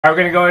We're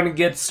going to go ahead and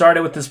get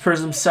started with this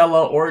Prizm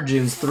Cello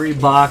Origins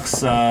 3-box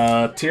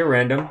tier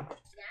random.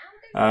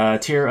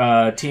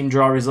 Team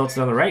draw results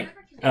on the right.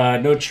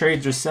 No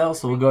trades or sells,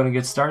 so we'll go ahead and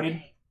get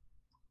started.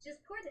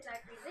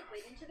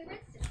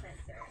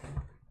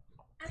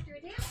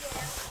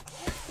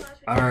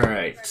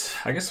 Alright,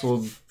 I guess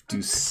we'll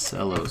do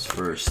cellos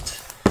first.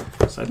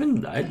 So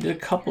I did a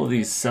couple of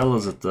these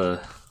cellos at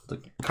the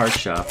card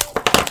shop.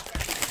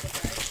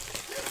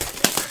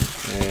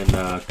 And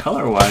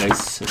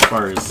color-wise, as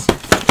far as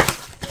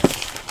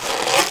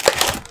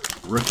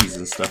rookies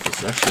and stuff,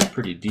 it's actually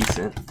pretty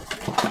decent.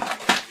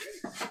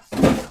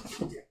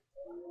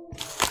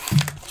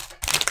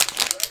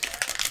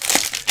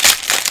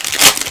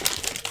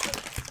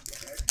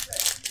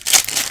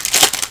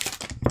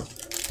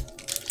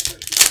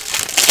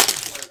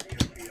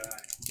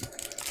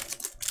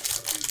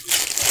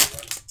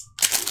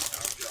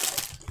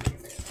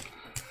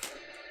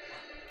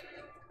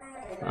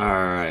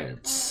 Alright,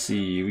 let's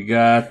see. We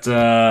got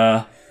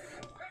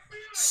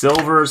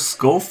Silver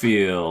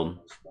Schofield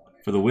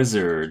for the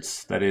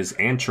Wizards. That is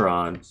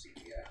Antron.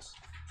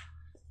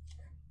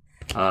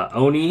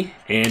 Oni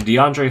and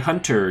DeAndre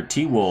Hunter,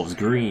 T-Wolves,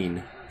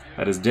 green.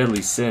 That is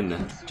Deadly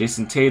Sin.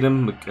 Jason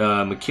Tatum,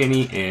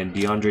 McKinney, and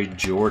DeAndre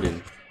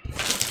Jordan.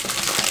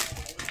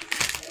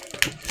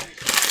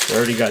 We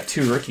already got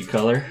two rookie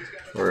color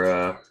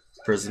for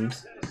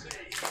Prizms.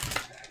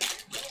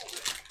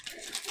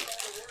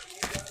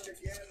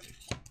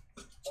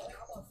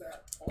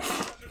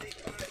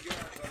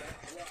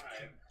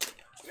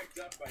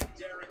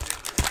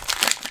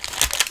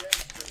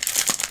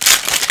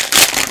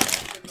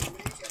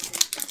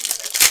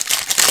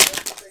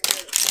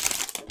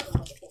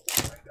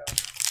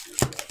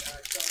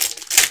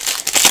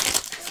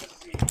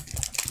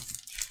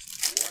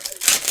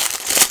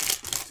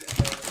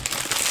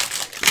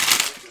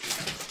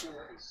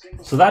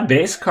 So that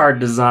base card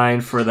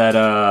design for that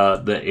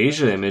the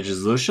Asia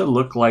images, those should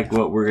look like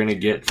what we're gonna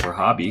get for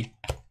hobby.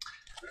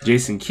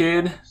 Jason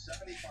Kidd,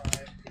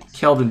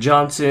 Keldon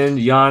Johnson,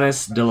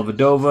 Giannis,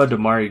 Dellavedova,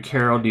 DeMario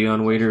Carroll,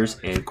 Dion Waiters,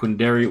 and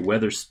Quindary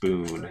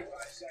Weatherspoon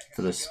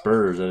for the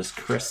Spurs. That is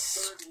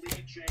Chris.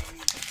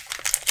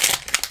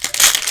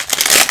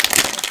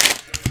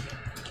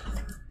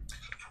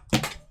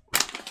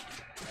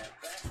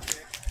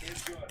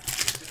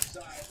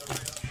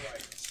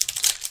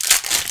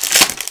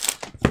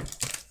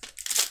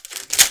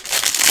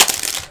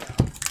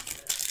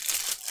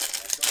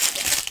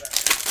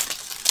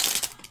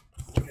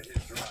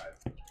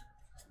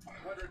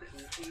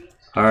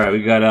 All right,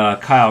 we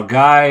got Kyle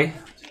Guy,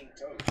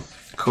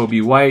 Kobe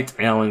White,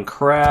 Alan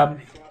Crabb,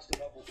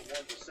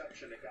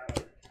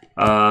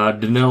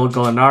 Danilo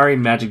Gallinari,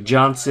 Magic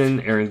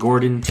Johnson, Aaron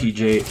Gordon,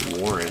 TJ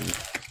Warren.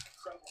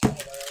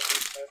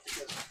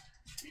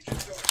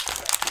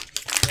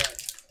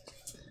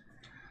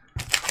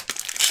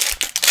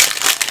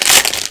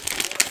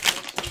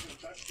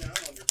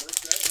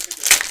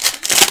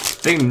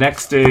 I think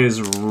next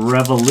is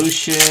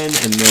Revolution,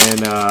 and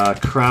then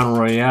Crown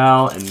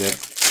Royale, and then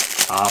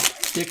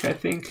Optic, I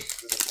think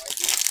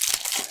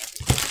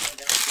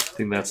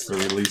that's the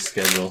release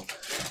schedule.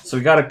 So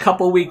we got a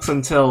couple weeks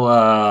until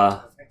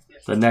the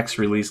next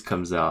release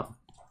comes out.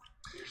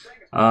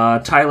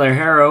 Tyler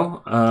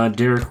Harrow,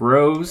 Derrick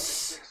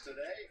Rose.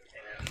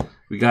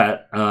 We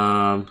got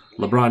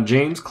LeBron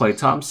James, Klay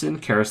Thompson,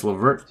 Karis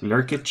LeVert,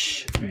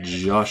 Nurkic,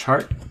 Josh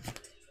Hart.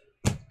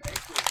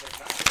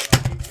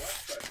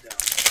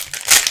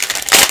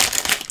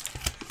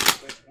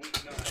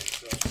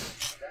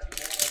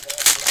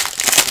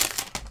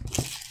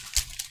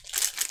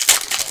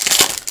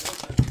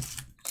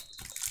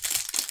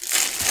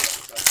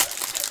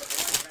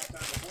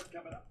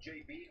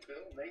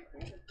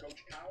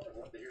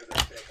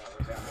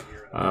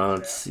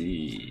 Let's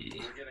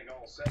see.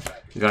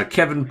 We got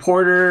Kevin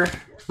Porter,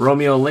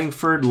 Romeo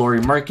Langford, Lauri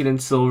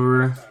Markkanen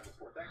silver,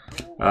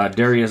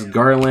 Darius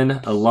Garland,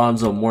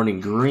 Alonzo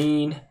Mourning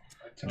green,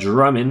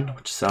 Drummond,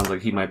 which sounds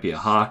like he might be a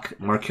Hawk,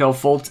 Markelle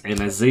Fultz,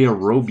 and Isaiah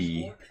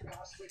Roby,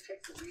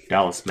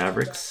 Dallas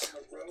Mavericks.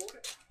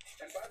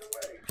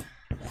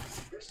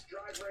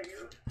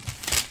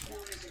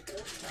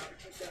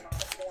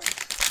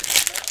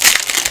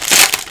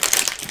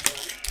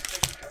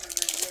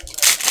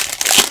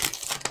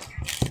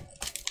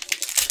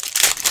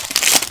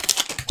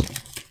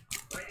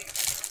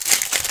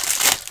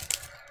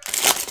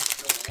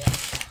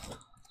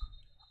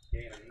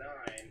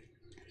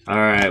 All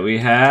right, we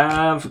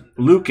have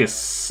Luca,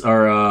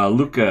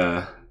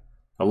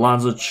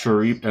 Alonzo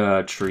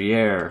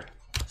Trier,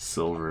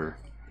 silver,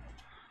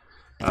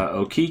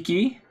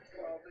 Okiki,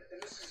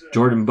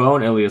 Jordan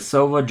Bone,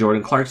 Ilyasova,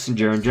 Jordan Clarkson,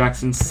 Jaren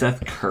Jackson,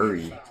 Seth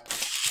Curry.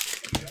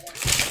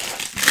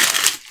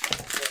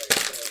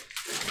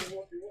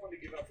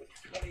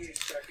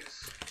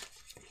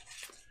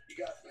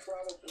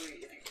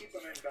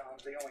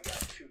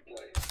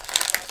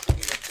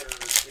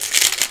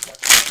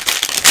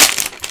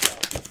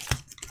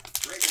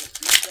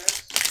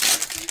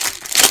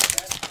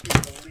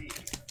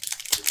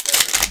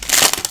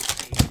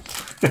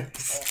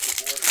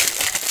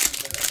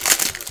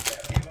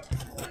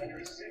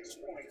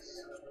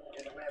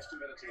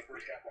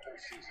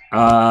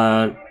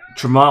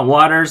 Tremont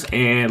Waters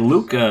and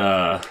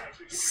Luka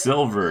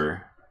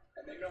silver.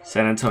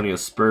 San Antonio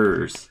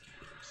Spurs.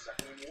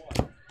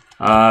 We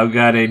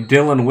got a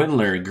Dylan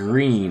Windler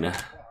green.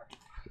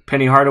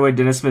 Penny Hardaway,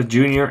 Dennis Smith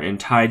Jr., and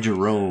Ty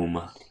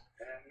Jerome.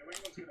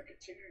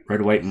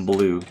 Red, white, and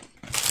blue.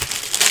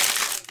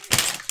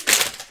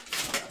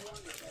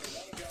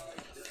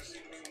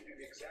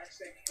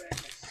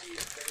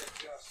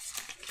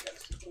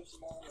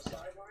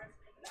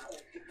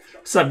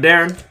 What's up,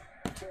 Darren?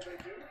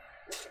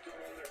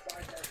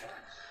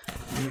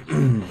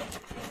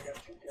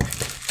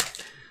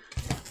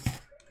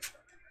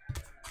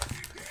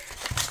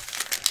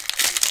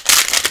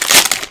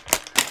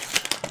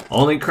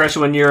 Only crush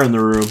when you're in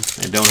the room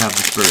and don't have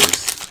the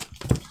Spurs.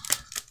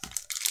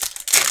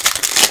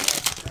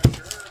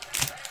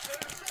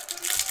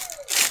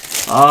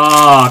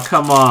 Oh,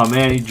 come on,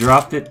 man. He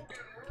dropped it.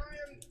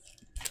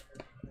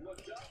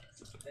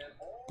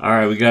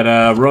 Alright, we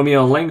got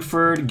Romeo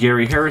Langford,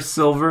 Gary Harris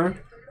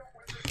silver,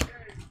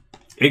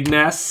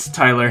 Ignace,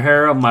 Tyler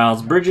Harrell,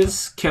 Miles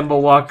Bridges,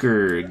 Kemba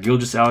Walker,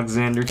 Gilgeous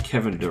Alexander,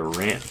 Kevin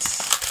Durant.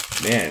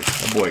 Man,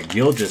 that boy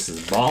Gilgeous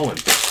is balling.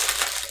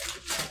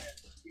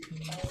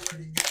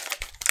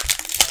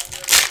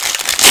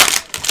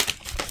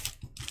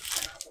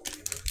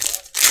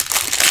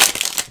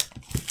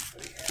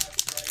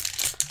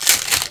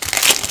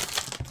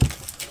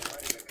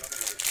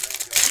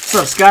 What's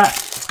up, Scott?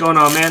 What's going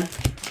on, man?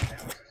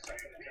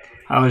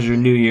 How was your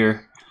new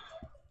year?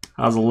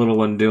 How's the little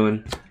one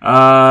doing?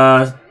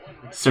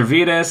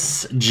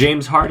 Servetus,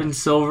 James Harden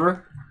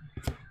silver,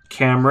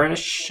 Cam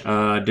Reddish,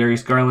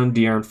 Darius Garland,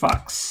 De'Aaron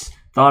Fox,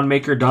 Thon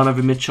Maker,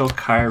 Donovan Mitchell,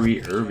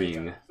 Kyrie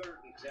Irving.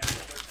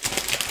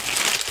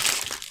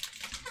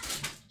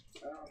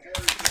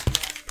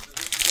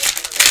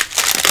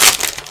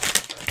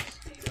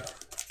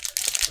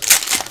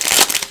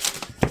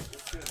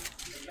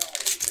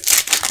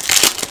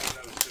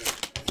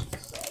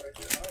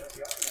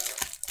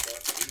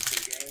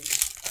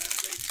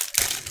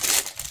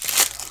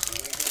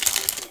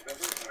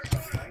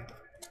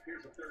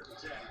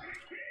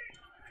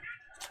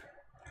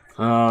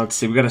 Let's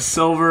see, we got a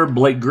silver,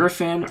 Blake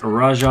Griffin,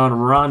 Rajon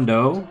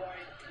Rondo,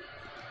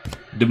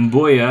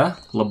 Demboya,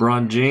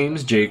 LeBron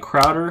James, Jay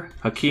Crowder,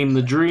 Hakeem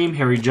the Dream,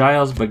 Harry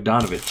Giles,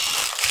 Bogdanovich.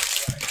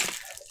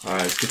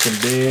 Alright, let's get some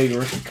big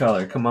rookie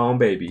color. Come on,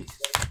 baby.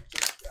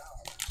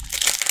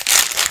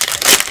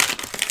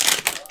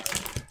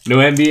 No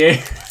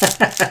NBA?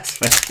 That's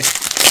funny.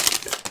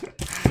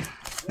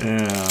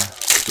 Yeah,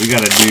 we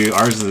gotta do,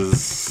 ours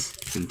is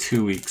in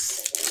 2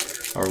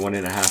 weeks, or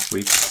 1.5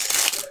 weeks.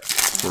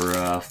 For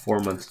a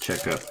 4-month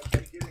checkup.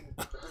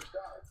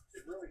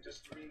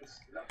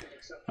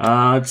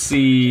 Let's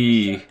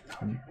see.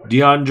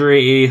 DeAndre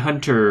A.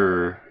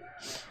 Hunter.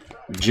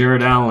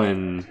 Jared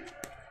Allen.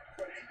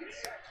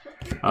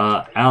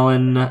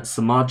 Alan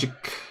Samajic.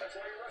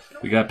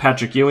 We got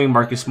Patrick Ewing,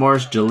 Marcus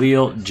Morris,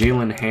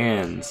 Jalen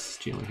Hands.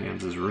 Jalen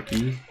Hands is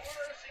rookie.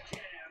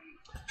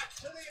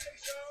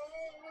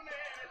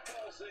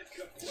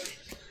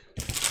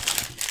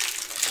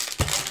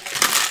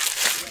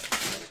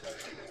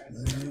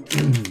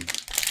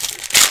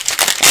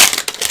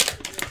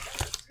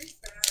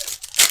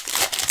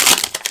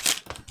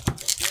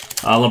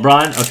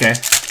 LeBron, okay.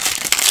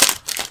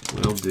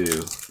 Will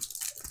do.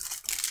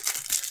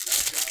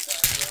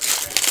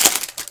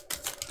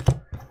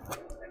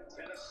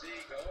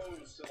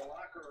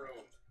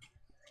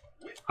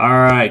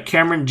 Alright,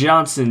 Cameron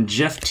Johnson,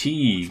 Jeff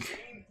Teague.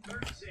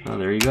 Oh,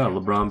 there you go,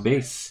 LeBron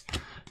base.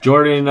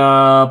 Jordan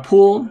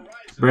Poole,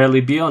 Bradley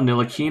Beal,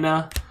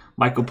 Ntilikina,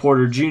 Michael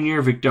Porter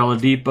Jr., Victor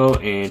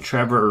Oladipo, and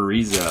Trevor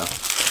Ariza.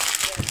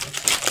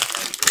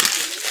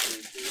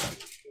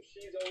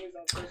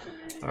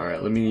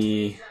 Alright,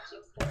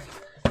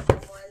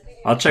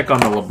 I'll check on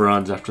the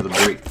LeBrons after the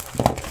break.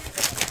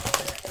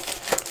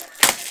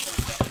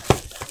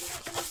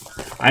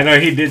 I know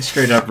he did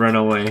straight up run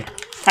away.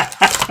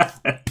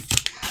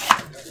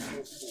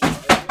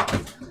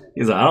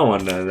 He's like, I don't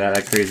want none of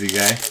that crazy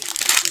guy.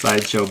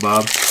 Sideshow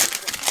Bob.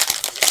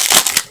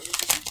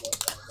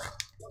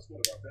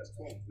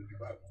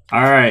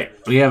 Alright,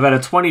 we have at a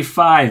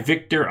 25,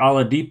 Victor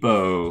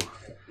Oladipo.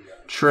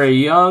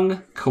 Trae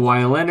Young,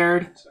 Kawhi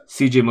Leonard,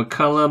 CJ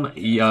McCollum,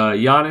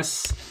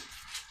 Giannis.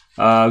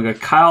 We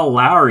got Kyle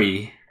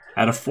Lowry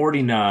at a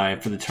 49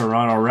 for the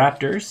Toronto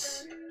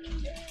Raptors.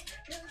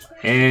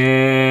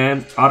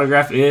 And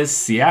autograph is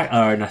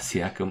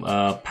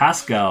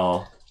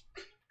Pascal.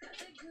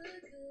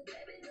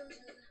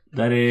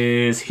 That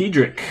is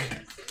Hedrick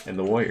and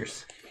the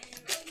Warriors.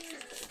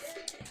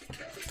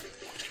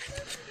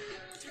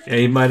 Yeah,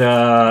 he might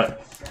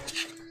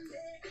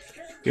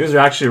he was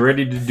actually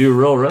ready to do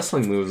real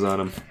wrestling moves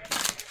on him.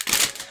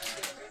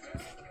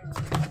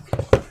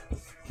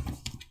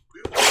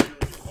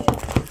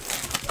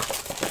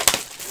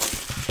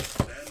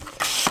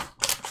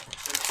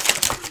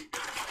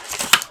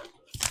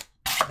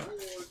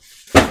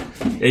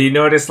 Yeah, you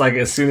notice, like,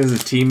 as soon as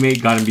his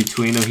teammate got in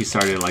between him, he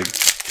started, like,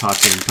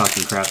 talking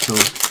crap to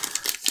him.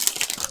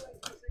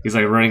 He's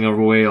like running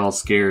away all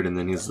scared, and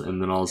then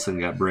all of a sudden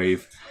got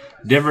brave.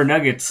 Denver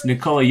Nuggets,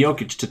 Nikola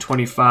Jokic to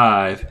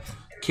 25.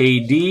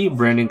 KD,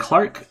 Brandon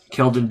Clark,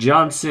 Keldon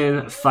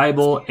Johnson,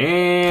 Thibault,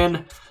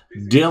 and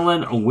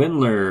Dylan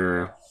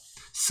Windler.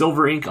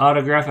 Silver ink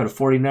autograph out of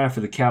 49 for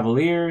the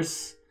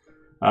Cavaliers.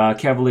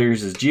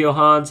 Cavaliers is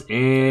Geohans,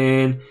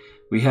 and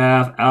we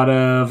have out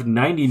of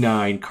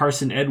 99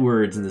 Carson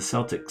Edwards in the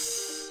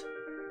Celtics.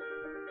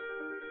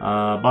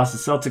 Boston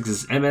Celtics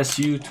is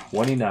MSU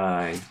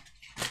 29.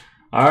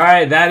 All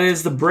right, that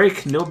is the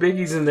break. No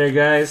biggies in there,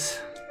 guys.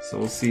 So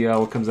we'll see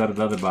what comes out of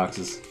the other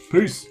boxes.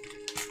 Peace.